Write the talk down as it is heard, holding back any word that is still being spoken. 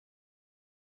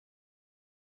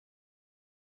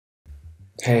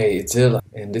Hey, it's Il.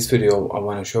 In this video, I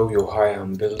want to show you how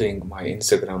I'm building my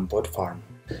Instagram bot farm.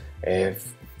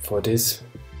 For this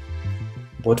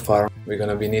bot farm, we're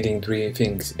gonna be needing three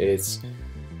things. It's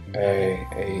a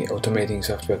automating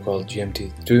software called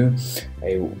GMT2,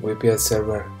 a VPS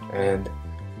server, and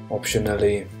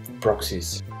optionally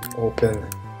proxies. Open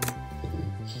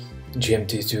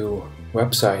GMT2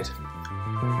 website,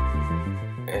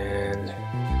 and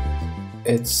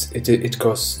it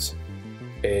costs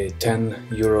 10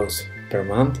 euros per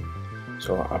month,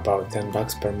 so about 10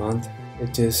 bucks per month.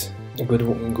 It is a good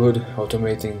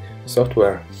automating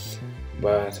software,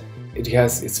 but it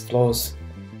has its flaws,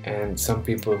 and some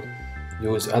people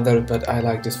use other, but I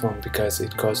like this one because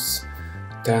it costs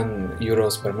 10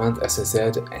 euros per month, as I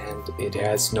said, and it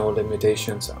has no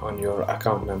limitations on your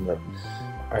account number.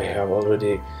 I have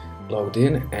already logged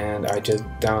in, and I just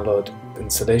download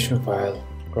installation file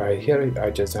right here.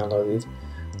 I just download it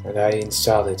and I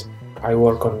install it. I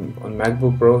work on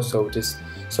MacBook Pro, so this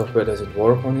software doesn't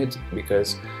work on it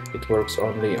because it works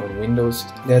only on Windows.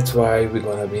 That's why we're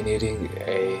gonna be needing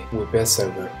a VPS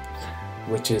server,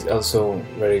 which is also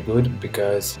very good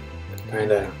because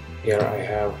kinda here I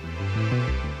have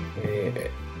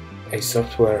a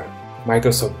software,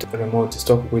 Microsoft Remote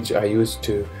Desktop, which I use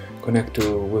to connect to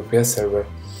VPS server.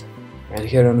 And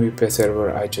here on VPS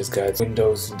server I just got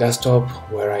Windows desktop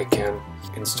where I can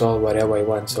install whatever I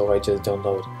want, so I just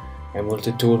download a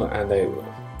multi-tool and I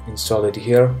install it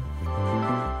here,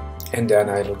 and then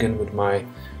I log in with my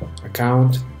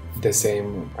account, the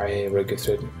same I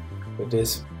registered with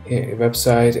this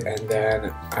website, and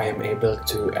then I am able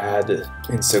to add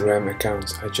Instagram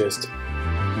accounts. I just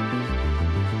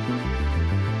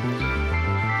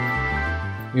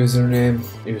username,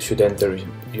 you should enter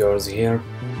yours here,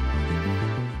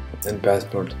 and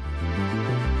password.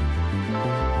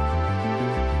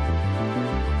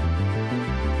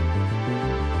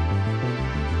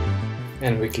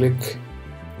 And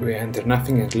we enter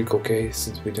nothing and click OK,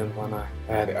 since we don't want to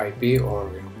add IP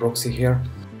or proxy here.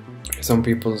 Some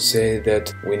people say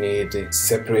that we need a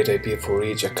separate IP for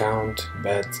each account,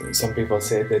 but some people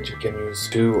say that you can use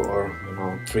 2 or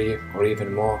 3 or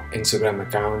even more Instagram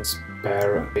accounts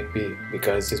per IP,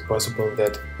 because it's possible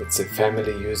that it's a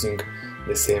family using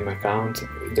the same account,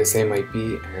 the same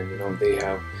IP, and they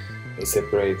have a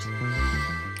separate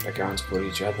accounts for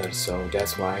each other. So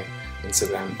that's why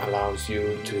Instagram allows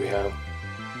you to have,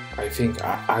 I think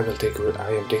I am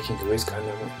taking the risk, and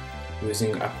I'm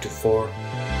using up to 4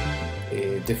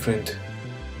 different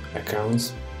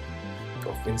accounts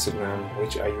of Instagram,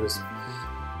 which I use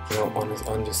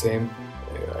on the same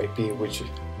IP which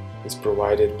is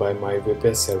provided by my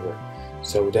VPS server.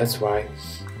 So that's why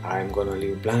I'm gonna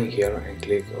leave blank here and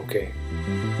click OK.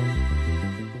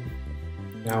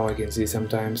 Now I can see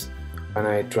sometimes when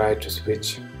I try to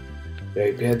switch the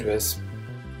IP address,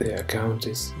 the account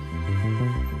is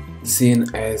seen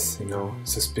as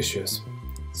suspicious.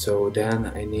 So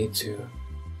then I need to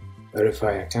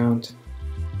verify account,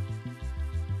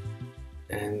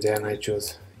 and then I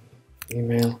choose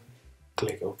email,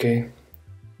 click OK,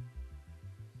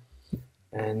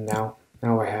 and now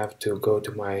I have to go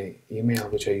to my email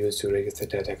which I use to register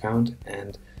that account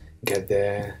and get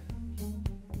the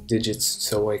digits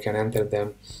so I can enter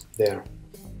them there.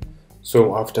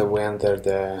 So after we enter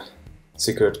the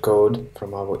secret code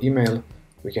from our email,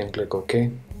 we can click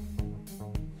OK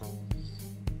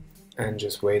and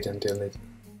just wait until it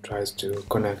tries to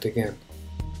connect again,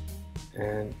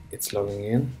 and it's logging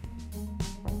in.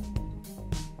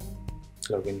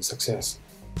 Login success.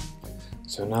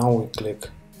 So now we click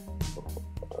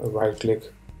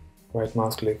right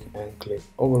mouse click and click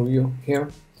overview here.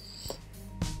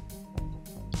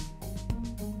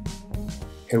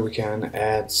 Here we can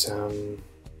add some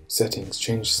settings,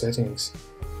 change settings,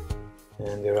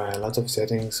 and there are a lot of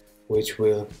settings which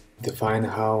will define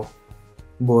how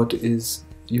bot is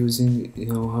using,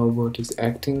 how bot is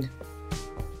acting,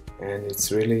 and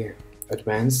it's really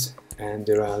advanced, and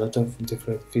there are a lot of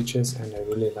different features, and I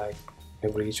really like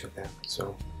every each of them.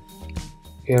 So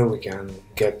here we can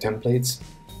get templates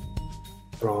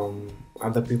from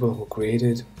other people who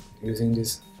created using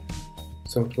this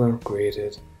software,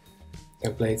 created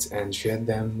templates and share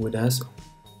them with us,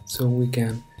 so we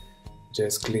can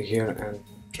just click here and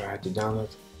try to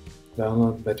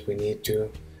download, but we need to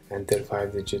enter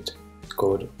 5-digit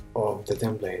code of the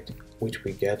template, which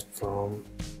we get from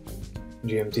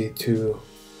GMT2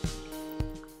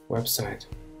 website.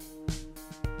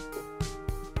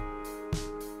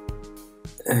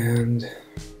 And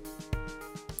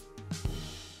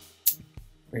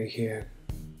right here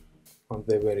on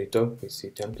the very top we see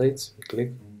templates. We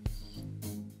click,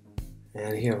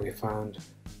 and here we found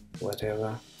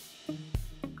whatever.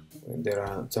 There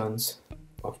are tons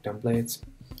of templates.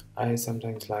 I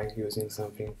sometimes like using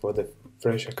something for the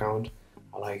fresh account.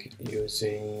 I like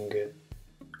using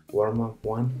warm-up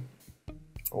one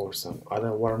or some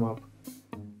other warm-up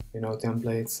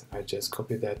templates. I just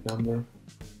copy that number,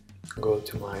 go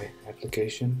to my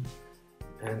application,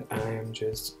 and I am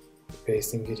just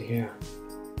pasting it here.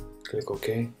 Click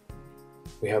OK.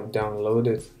 We have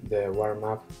downloaded the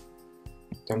warm-up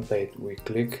template. We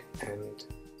click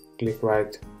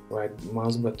right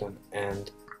mouse button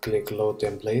and click load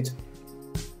template.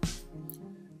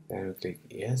 Then click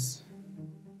yes.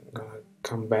 I'm gonna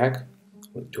come back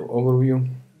to overview,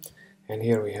 and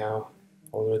here we have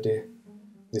already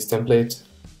this template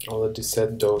already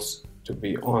set those to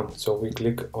be on. So we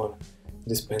click on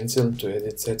this pencil to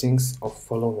edit settings of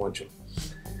follow module.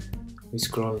 We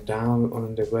scroll down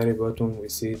on the very bottom, we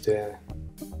see the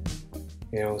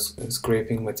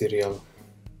scraping material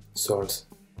source.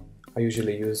 I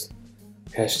usually use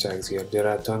hashtags here. There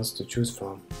are tons to choose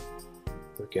from.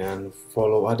 You can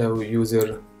follow other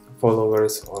user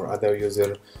followers or other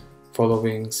user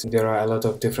followings. There are a lot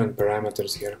of different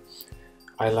parameters here.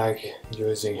 I like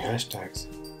using hashtags.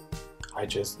 I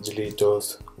just delete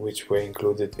those which were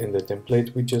included in the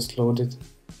template we just loaded.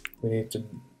 We need to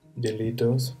delete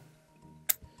those.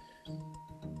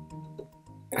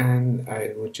 And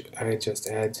I just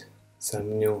add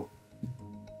some new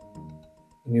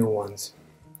ones.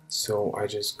 So I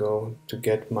just go to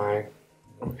get my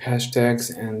hashtags,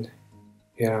 and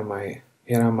here are my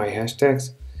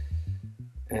hashtags,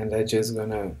 and I just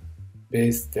gonna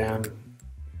paste them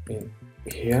in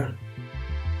here.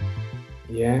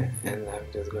 Yeah, and I'm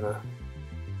just gonna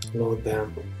load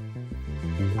them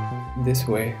this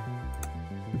way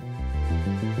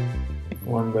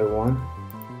one by one.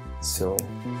 So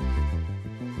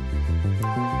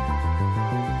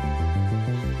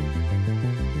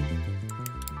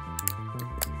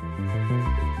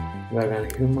vegan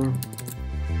humor,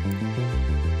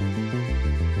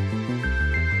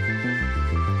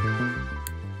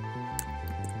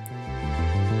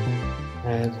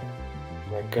 add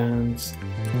vegans,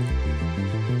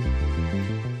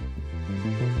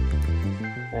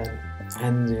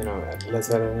 and let's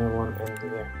add another one,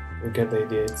 and yeah, you get the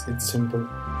idea. It's simple.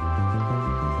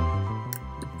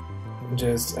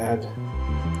 Just add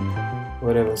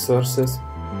whatever sources,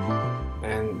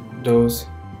 and those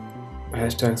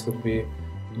hashtags would be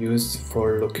used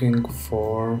for looking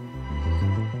for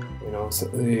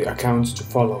the accounts to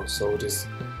follow. So these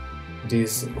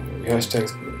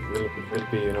hashtags will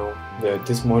be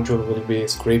this module will be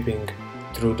scraping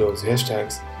through those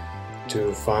hashtags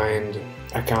to find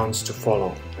accounts to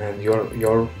follow, and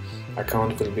your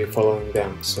account will be following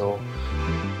them. So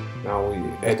now we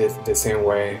edit the same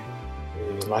way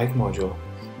we like module,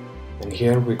 and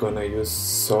here we're gonna use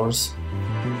source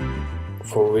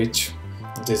for which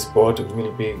this bot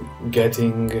will be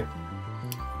getting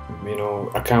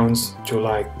accounts to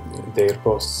like their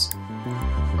posts.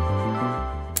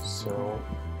 So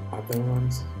other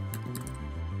ones,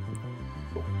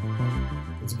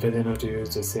 it's better not to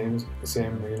use the same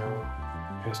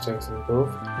hashtags in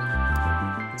both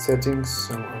settings,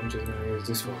 so I'm just gonna use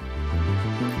this one.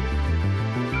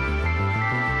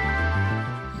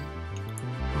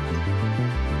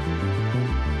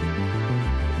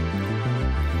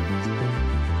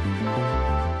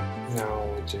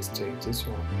 Just take this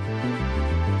one.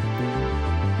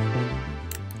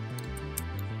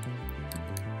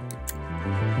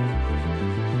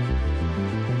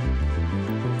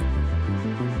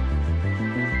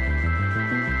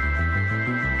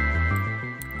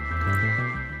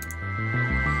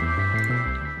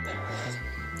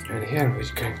 And here we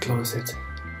can close it.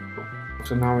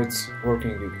 So now it's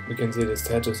working. We can see the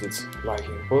status, it's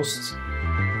liking posts,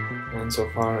 and so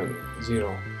far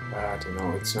 0. But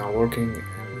it's now working,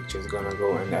 and we're just gonna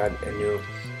go and add a new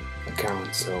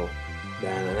account. So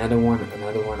then another one,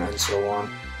 and so on.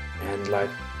 And like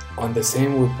on the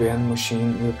same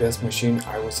VPS machine,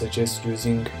 I would suggest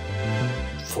using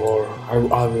I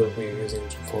will be using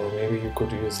for, maybe you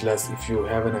could use less. If you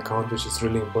have an account which is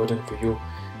really important for you,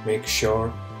 make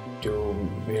sure to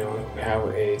have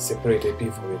a separate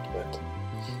IP for it. But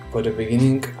for the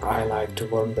beginning, I like to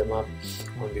warm them up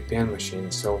on VPN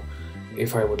machine. So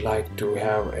if I would like to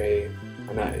have a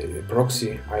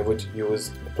proxy, I would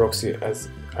use a proxy as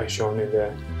I shown in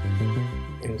the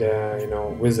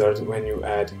wizard when you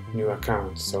add new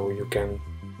accounts. So you can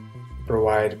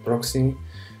provide proxy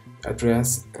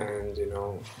address, and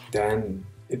then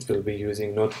it will be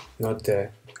using not the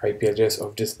IP address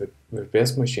of this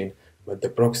VPS machine, but the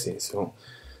proxy. So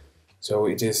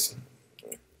it is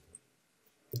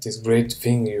it is great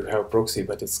thing you have proxy,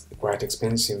 but it's quite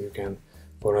expensive. You can,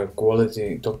 for a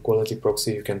top quality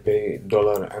proxy, you can pay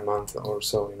 $1 a month or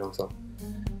so, so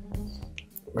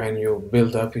when you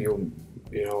build up, you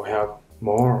have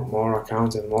more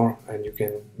accounts and you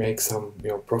can make some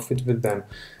profit with them.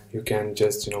 You can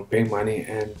just pay money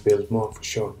and build more for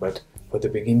sure, but for the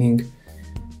beginning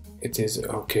it is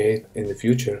okay. In the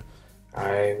future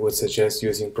I would suggest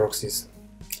using proxies.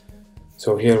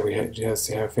 So here we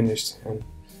just have finished, and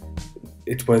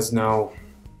it was now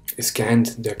scanned,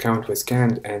 the account was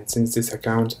scanned, and since this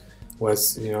account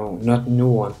was not new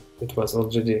one, it was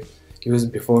already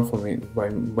used before for me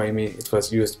by me, it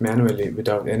was used manually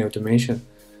without any automation.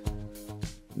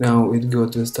 Now it go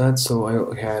to stats, so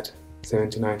I had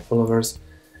 79 followers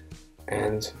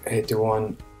and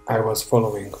 81 I was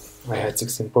following. I had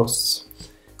 16 posts,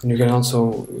 and you can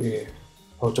also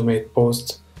automate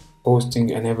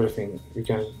posting and everything. You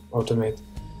can automate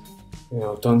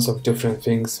tons of different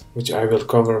things, which I will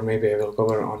cover, maybe I will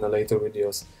cover on the later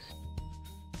videos.